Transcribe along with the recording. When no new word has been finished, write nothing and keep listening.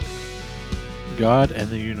God and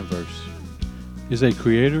the universe. Is a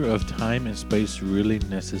creator of time and space really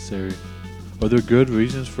necessary? Are there good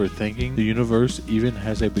reasons for thinking the universe even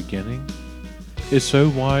has a beginning? If so,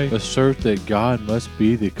 why assert that God must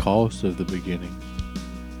be the cause of the beginning?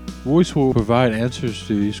 Royce will provide answers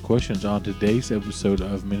to these questions on today's episode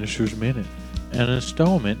of Minister's Minute, an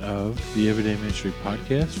installment of the Everyday Ministry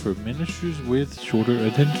podcast for ministers with shorter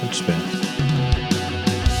attention spans.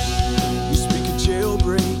 We speak a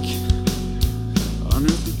jailbreak,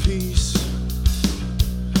 unearthly peace,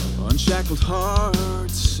 unshackled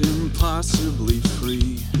hearts, impossibly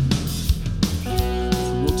free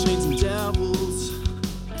from old chains and devils.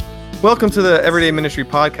 Welcome to the Everyday Ministry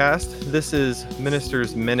podcast. This is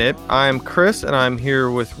Minister's Minute. I'm Krist, and I'm here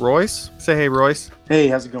with Royce. Say hey, Royce. Hey,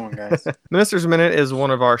 how's it going, guys? Minister's Minute is one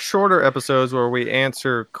of our shorter episodes where we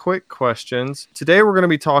answer quick questions. Today we're going to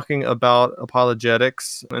be talking about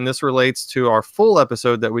apologetics, and this relates to our full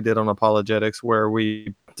episode that we did on apologetics, where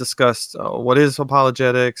we discussed what is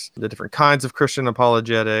apologetics, the different kinds of Christian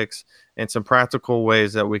apologetics, and some practical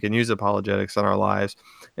ways that we can use apologetics in our lives.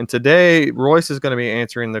 And today, Royce is going to be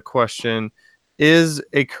answering the question, is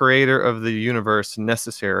a creator of the universe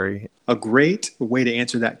necessary? A great way to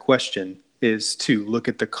answer that question is to look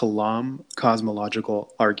at the Kalam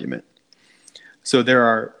Cosmological Argument. So there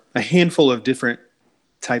are a handful of different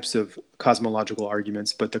types of cosmological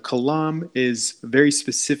arguments, but the Kalam is very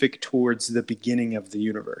specific towards the beginning of the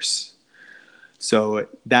universe. So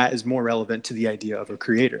that is more relevant to the idea of a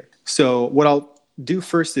creator. So what I'll do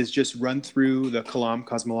first is just run through the Kalam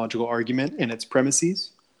Cosmological Argument and its premises.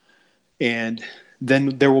 And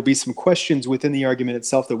then there will be some questions within the argument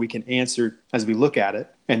itself that we can answer as we look at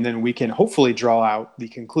it. And then we can hopefully draw out the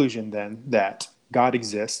conclusion then that God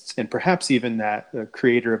exists and perhaps even that the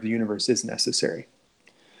creator of the universe is necessary.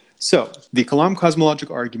 So the Kalam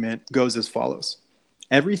Cosmological Argument goes as follows.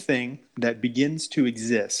 Everything that begins to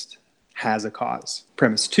exist has a cause.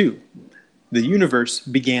 Premise 2, the universe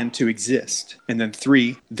began to exist. And then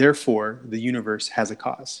 3, therefore, the universe has a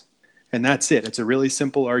cause. And that's it. It's a really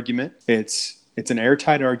simple argument. It's an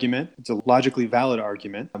airtight argument. It's a logically valid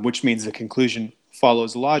argument, which means the conclusion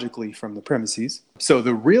follows logically from the premises. So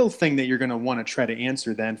the real thing that you're going to want to try to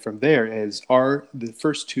answer then from there is, are the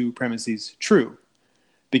first two premises true?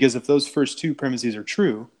 Because if those first two premises are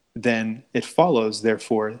true, then it follows,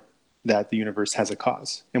 therefore, that the universe has a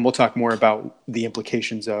cause. And we'll talk more about the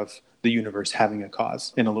implications of the universe having a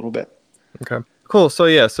cause in a little bit. Okay, cool. So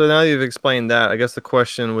now you've explained that, I guess the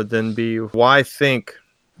question would then be, why think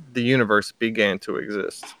the universe began to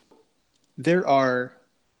exist? There are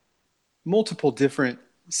multiple different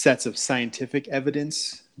sets of scientific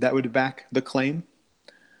evidence that would back the claim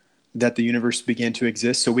that the universe began to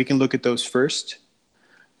exist. So we can look at those first.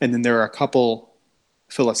 And then there are a couple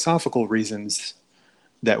philosophical reasons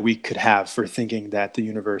that we could have for thinking that the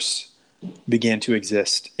universe began to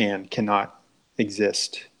exist and cannot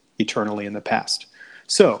exist eternally in the past.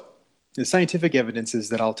 So the scientific evidences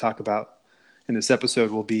that I'll talk about in this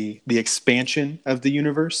episode will be the expansion of the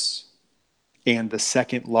universe and the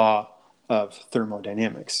second law of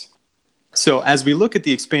thermodynamics. So as we look at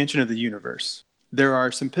the expansion of the universe, there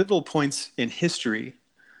are some pivotal points in history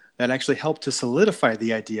that actually help to solidify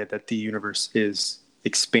the idea that the universe is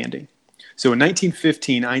expanding. So in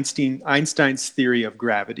 1915, Einstein's theory of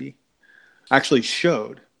gravity actually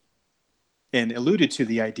showed and alluded to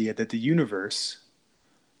the idea that the universe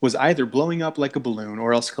was either blowing up like a balloon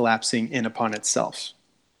or else collapsing in upon itself.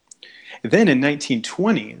 Then in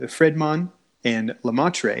 1920, the Friedman and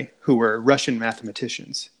Lemaitre, who were Russian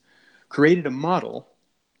mathematicians, created a model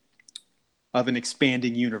of an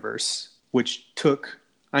expanding universe, which took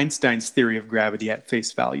Einstein's theory of gravity at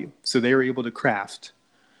face value. So they were able to craft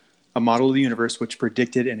a model of the universe which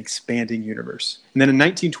predicted an expanding universe. And then in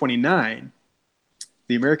 1929,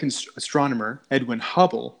 the American astronomer Edwin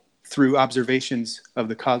Hubble, through observations of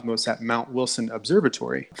the cosmos at Mount Wilson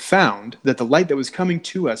Observatory, found that the light that was coming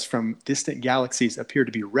to us from distant galaxies appeared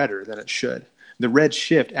to be redder than it should. The red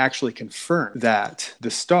shift actually confirmed that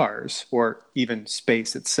the stars, or even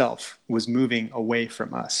space itself, was moving away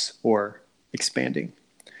from us or expanding.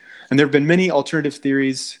 And there have been many alternative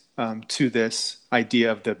theories to this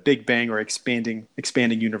idea of the Big Bang or expanding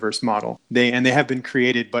universe model. They have been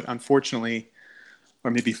created, but unfortunately,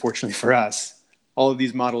 or maybe fortunately for us, all of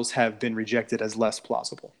these models have been rejected as less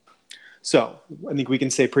plausible. So I think we can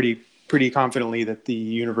say pretty confidently that the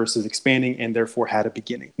universe is expanding and therefore had a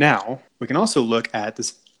beginning. Now, we can also look at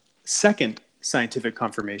this second scientific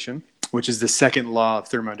confirmation, which is the second law of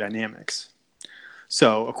thermodynamics.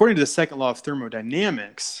 So, according to the second law of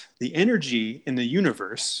thermodynamics, the energy in the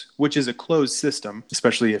universe, which is a closed system,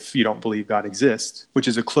 especially if you don't believe God exists, which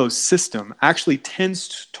is a closed system, actually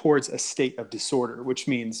tends towards a state of disorder, which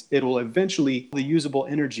means it will eventually, the usable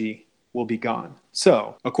energy will be gone.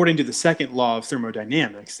 So, according to the second law of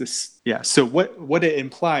thermodynamics, so what it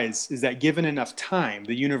implies is that given enough time,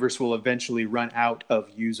 the universe will eventually run out of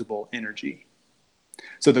usable energy.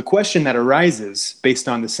 So the question that arises based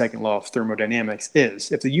on the second law of thermodynamics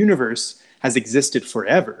is, if the universe has existed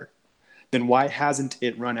forever, then why hasn't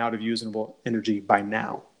it run out of usable energy by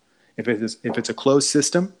now? If it's a closed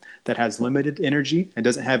system that has limited energy and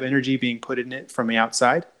doesn't have energy being put in it from the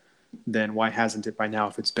outside, then why hasn't it by now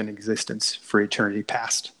if it's been in existence for eternity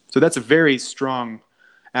past? So that's a very strong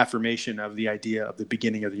affirmation of the idea of the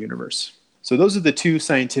beginning of the universe. So those are the two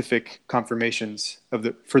scientific confirmations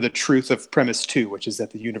for the truth of premise 2, which is that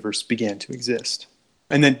the universe began to exist.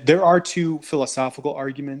 And then there are two philosophical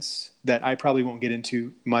arguments that I probably won't get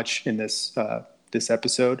into much in this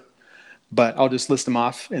episode, but I'll just list them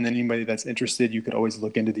off, and then anybody that's interested, you could always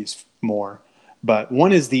look into these more. But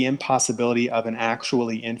one is the impossibility of an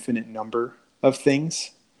actually infinite number of things.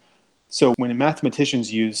 So when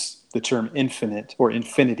mathematicians use the term infinite or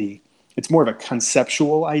infinity, it's more of a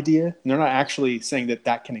conceptual idea. And they're not actually saying that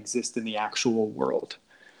that can exist in the actual world.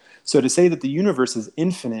 So to say that the universe is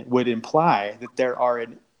infinite would imply that there are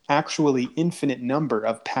an actually infinite number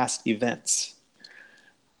of past events.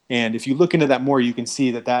 And if you look into that more, you can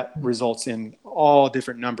see that that results in all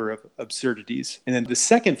different number of absurdities. And then the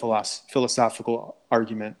second philosophical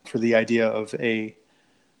argument for the idea of a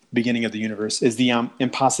beginning of the universe is the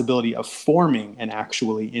impossibility of forming an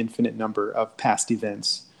actually infinite number of past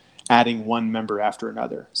events, adding one member after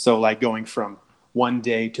another. So like going from one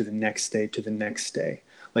day to the next day to the next day.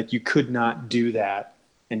 Like you could not do that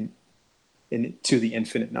to the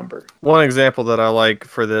infinite number. One example that I like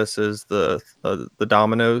for this is the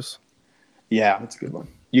dominoes. Yeah, that's a good one.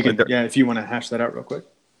 You can, if you want to hash that out real quick.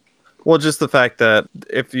 Well, just the fact that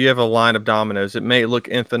if you have a line of dominoes, it may look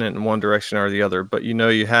infinite in one direction or the other, but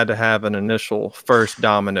you had to have an initial first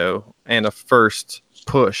domino and a first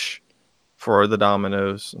push for the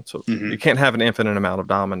dominoes. And so you can't have an infinite amount of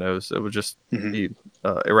dominoes. It would just be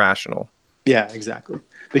irrational. Yeah, exactly.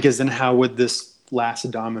 Because then how would this last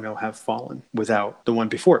domino have fallen without the one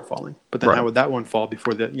before it falling? But then how would that one fall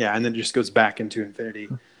before and then it just goes back into infinity,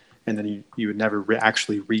 and then you would never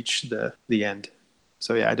actually reach the end.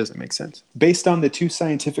 So yeah, it doesn't make sense. Based on the two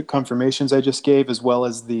scientific confirmations I just gave, as well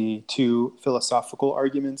as the two philosophical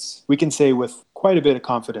arguments, we can say with quite a bit of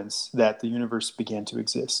confidence that the universe began to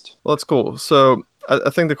exist. Well, that's cool. So I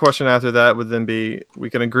think the question after that would then be, we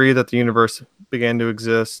can agree that the universe began to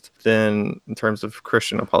exist. Then in terms of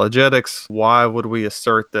Christian apologetics, why would we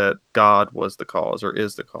assert that God was the cause or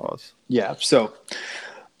is the cause? Yeah, so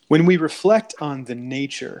when we reflect on the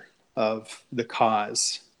nature of the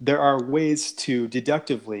cause, there are ways to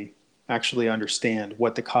deductively actually understand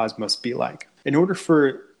what the cause must be like. In order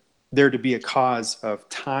for there to be a cause of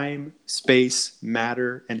time, space,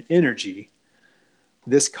 matter, and energy,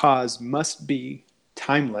 this cause must be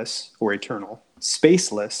timeless or eternal,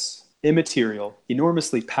 spaceless, immaterial,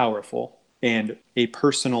 enormously powerful, and a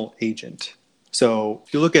personal agent. So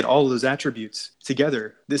if you look at all of those attributes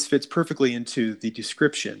together, this fits perfectly into the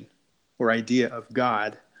description or idea of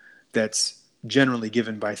God that's generally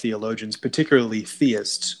given by theologians, particularly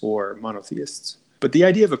theists or monotheists. But the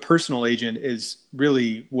idea of a personal agent is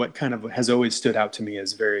really what kind of has always stood out to me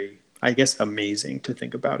as very, I guess, amazing to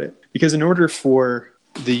think about it. Because in order for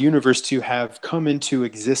the universe to have come into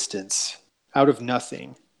existence out of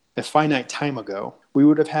nothing a finite time ago, we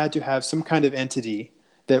would have had to have some kind of entity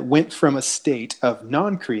that went from a state of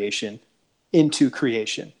non-creation into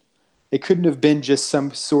creation. It couldn't have been just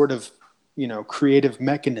some sort of, creative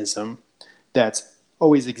mechanism that's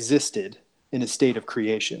always existed in a state of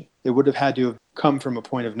creation. It would have had to have come from a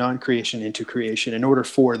point of non-creation into creation in order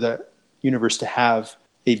for the universe to have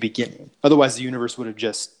a beginning. Otherwise, the universe would have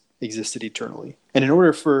just existed eternally. And in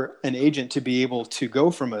order for an agent to be able to go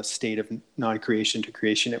from a state of non-creation to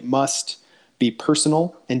creation, it must be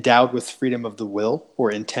personal, endowed with freedom of the will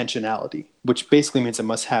or intentionality, which basically means it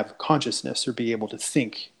must have consciousness or be able to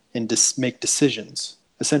think and make decisions,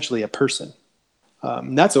 essentially a person.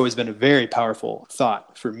 That's always been a very powerful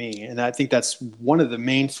thought for me. And I think that's one of the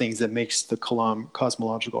main things that makes the Kalam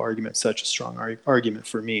Cosmological Argument such a strong argument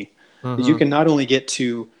for me. Is you can not only get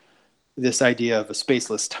to this idea of a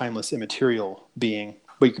spaceless, timeless, immaterial being,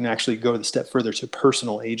 but you can actually go the step further to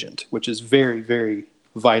personal agent, which is very, very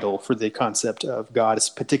vital for the concept of God,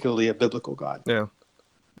 particularly a biblical God. Yeah.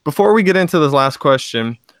 Before we get into this last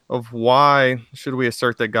question, of why should we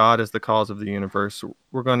assert that God is the cause of the universe,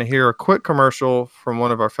 we're going to hear a quick commercial from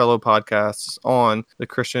one of our fellow podcasts on the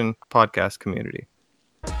Christian podcast community.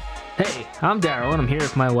 Hey, I'm Daryl, and I'm here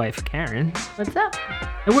with my wife, Karen. What's up?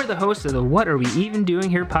 And we're the hosts of the What Are We Even Doing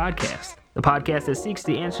Here podcast, the podcast that seeks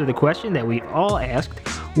to answer the question that we've all asked,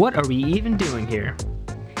 what are we even doing here?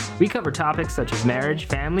 We cover topics such as marriage,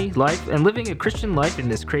 family, life, and living a Christian life in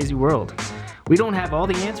this crazy world. We don't have all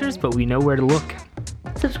the answers, but we know where to look.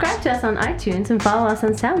 Subscribe to us on iTunes and follow us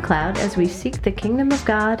on SoundCloud as we seek the kingdom of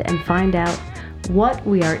God and find out what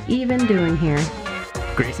we are even doing here.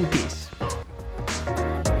 Grace and peace.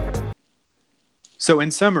 So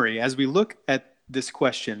in summary, as we look at this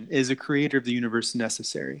question, is a creator of the universe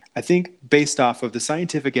necessary? I think based off of the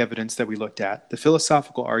scientific evidence that we looked at, the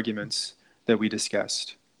philosophical arguments that we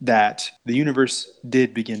discussed, that the universe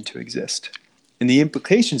did begin to exist. And the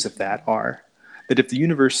implications of that are that if the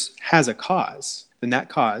universe has a cause, then that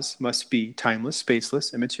cause must be timeless,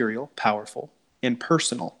 spaceless, immaterial, powerful, and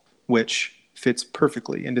personal, which fits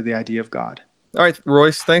perfectly into the idea of God. All right,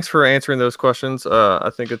 Royce, thanks for answering those questions.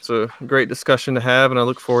 I think it's a great discussion to have, and I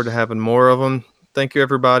look forward to having more of them. Thank you,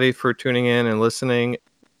 everybody, for tuning in and listening.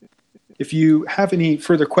 If you have any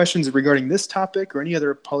further questions regarding this topic or any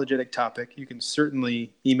other apologetic topic, you can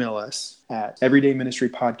certainly email us at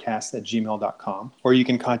everydayministrypodcast@gmail.com, or you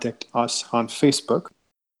can contact us on Facebook.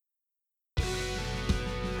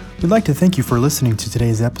 We'd like to thank you for listening to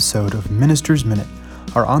today's episode of Minister's Minute,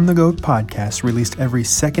 our on-the-go podcast released every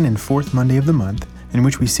second and fourth Monday of the month, in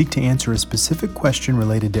which we seek to answer a specific question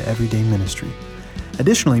related to everyday ministry.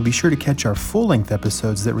 Additionally, be sure to catch our full-length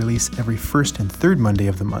episodes that release every first and third Monday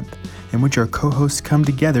of the month, in which our co-hosts come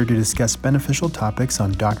together to discuss beneficial topics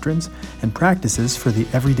on doctrines and practices for the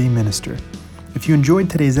everyday minister. If you enjoyed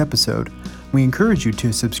today's episode, we encourage you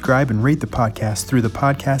to subscribe and rate the podcast through the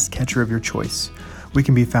podcast catcher of your choice. We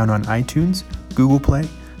can be found on iTunes, Google Play,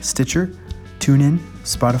 Stitcher, TuneIn,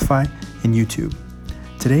 Spotify, and YouTube.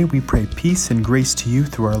 Today we pray peace and grace to you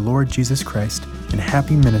through our Lord Jesus Christ, and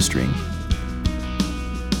happy ministering.